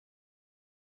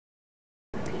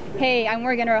Hey, I'm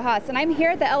Morgan Rojas, and I'm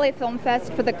here at the LA Film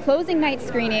Fest for the closing night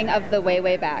screening of The Way,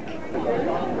 Way Back.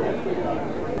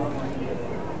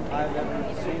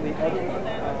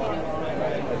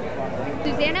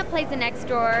 Susanna plays the next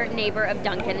door neighbor of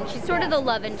Duncan, and she's sort of the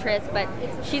love interest, but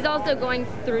she's also going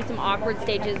through some awkward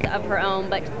stages of her own,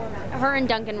 but her and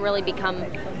Duncan really become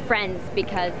friends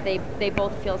because they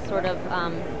both feel sort of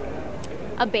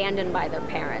abandoned by their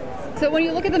parents. So when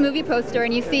you look at the movie poster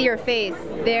and you see your face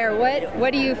there,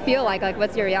 what do you feel like? Like,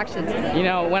 what's your reaction? You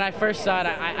know, when I first saw it,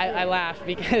 I laughed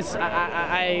because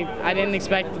I didn't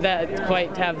expect that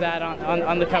quite to have that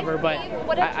on the cover, but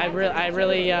I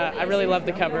really love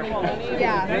the cover.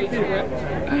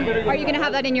 Yeah. Are you gonna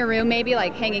have that in your room, maybe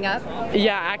like hanging up?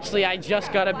 Yeah, actually, I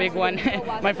just got a big one.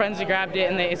 My friends grabbed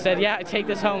it and they said, "Yeah, take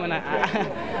this home," and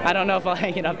I don't know if I'll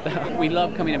hang it up though. We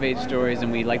love coming of age stories,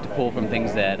 and we like to pull from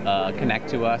things that connect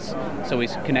to us. So we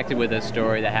connected with a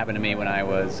story that happened to me when I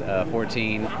was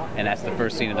 14, and that's the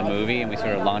first scene of the movie, and we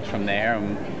sort of launched from there.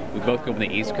 And we both go from the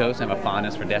East Coast and have a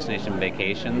fondness for destination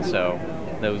vacation, so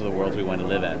those are the worlds we want to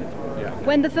live in. Yeah.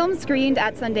 When the film screened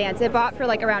at Sundance, it bought for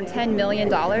like around $10 million.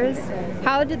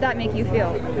 How did that make you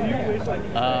feel?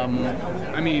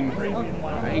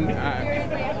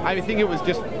 I think it was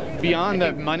just beyond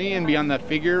the money and beyond the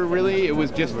figure, really. It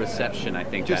was just the reception, I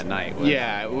think, that night.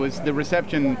 Yeah, it was the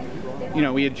reception. You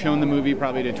know, we had shown the movie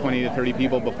probably to 20 to 30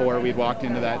 people before we'd walked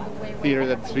into that theater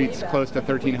that seats close to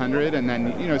 1,300, and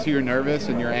then, you know, so you're nervous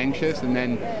and you're anxious, and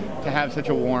then to have such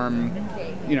a warm,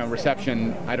 you know,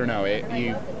 reception, I don't know,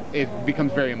 it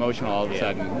becomes very emotional all of a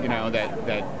sudden, you know,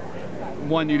 that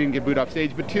one, you didn't get booed off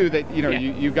stage, but two, that, you know,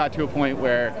 you got to a point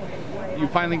where you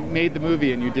finally made the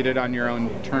movie and you did it on your own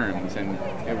terms, and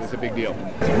it was a big deal.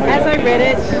 As I read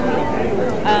it,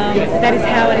 that is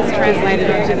how it is translated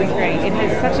onto the screen. It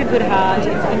has such a good heart,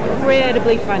 it's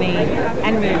incredibly funny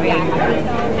and moving,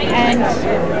 and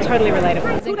totally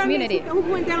relatable. The community. Who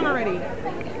went down already?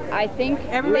 I think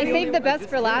they saved the best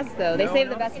for last, though. They saved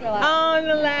the best for last. On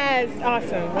the last.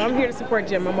 Awesome. Well, I'm here to support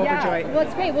Jim. I'm overjoyed. Well,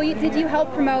 it's great. Well, did you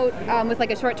help promote with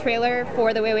like a short trailer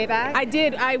for The Way, Way Back? I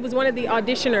did. I was one of the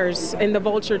auditioners in the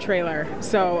Vulture trailer.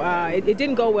 So it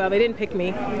didn't go well. They didn't pick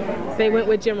me. They went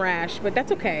with Jim Rash, but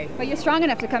that's okay. But you're strong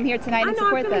enough to come here tonight and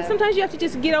support them. Sometimes you have to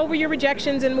just get over your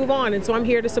rejections and move on. And so I'm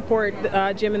here to support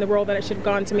Jim in the role that it should have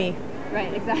gone to me.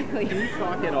 Right, exactly. Can you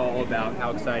talk at all about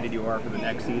how excited you are for the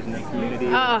next season of Community?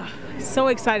 So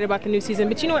excited about the new season.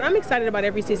 But you know what? I'm excited about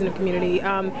every season of Community.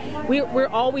 We're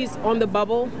always on the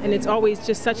bubble, and it's always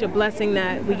just such a blessing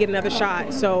that we get another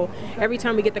shot. So every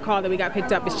time we get the call that we got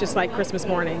picked up, it's just like Christmas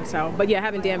morning. So, but yeah,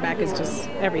 having Dan back is just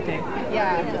everything.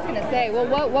 Yeah, I was just gonna say. Well,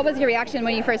 what was your reaction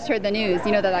when you first heard the news?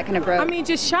 You know that kind of broke. I mean,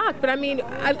 just shocked. But I mean,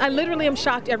 I literally am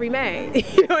shocked every May.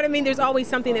 You know what I mean? There's always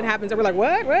something that happens that we're like,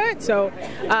 what? So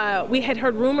we had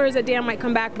heard rumors that Dan might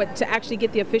come back, but to actually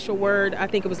get the official word, I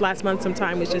think it was last month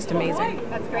sometime, was just amazing.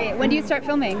 That's great. When do you start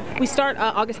filming? We start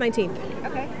August 19th.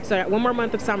 Okay. So one more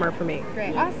month of summer for me.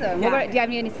 Great. Awesome. Yeah. Well, do you have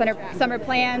any summer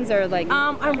plans or like?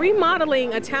 I'm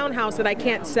remodeling a townhouse that I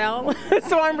can't sell,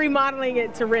 so I'm remodeling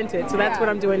it to rent it. So that's what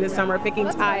I'm doing this summer, picking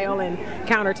tile and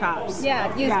countertops.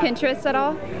 Yeah. Use Pinterest at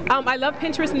all? I love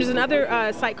Pinterest, and there's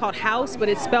another site called House, but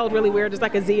it's spelled really weird. There's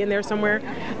like a Z in there somewhere,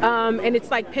 and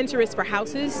it's like Pinterest for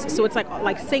houses. So it's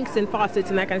like sinks and faucets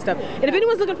and that kind of stuff. And if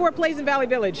anyone's looking for a place in Valley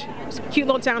Village, cute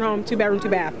little townhome, 2-bedroom,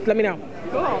 2-bath, let me know.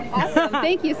 Cool. Awesome.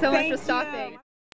 Thank you so much for stopping.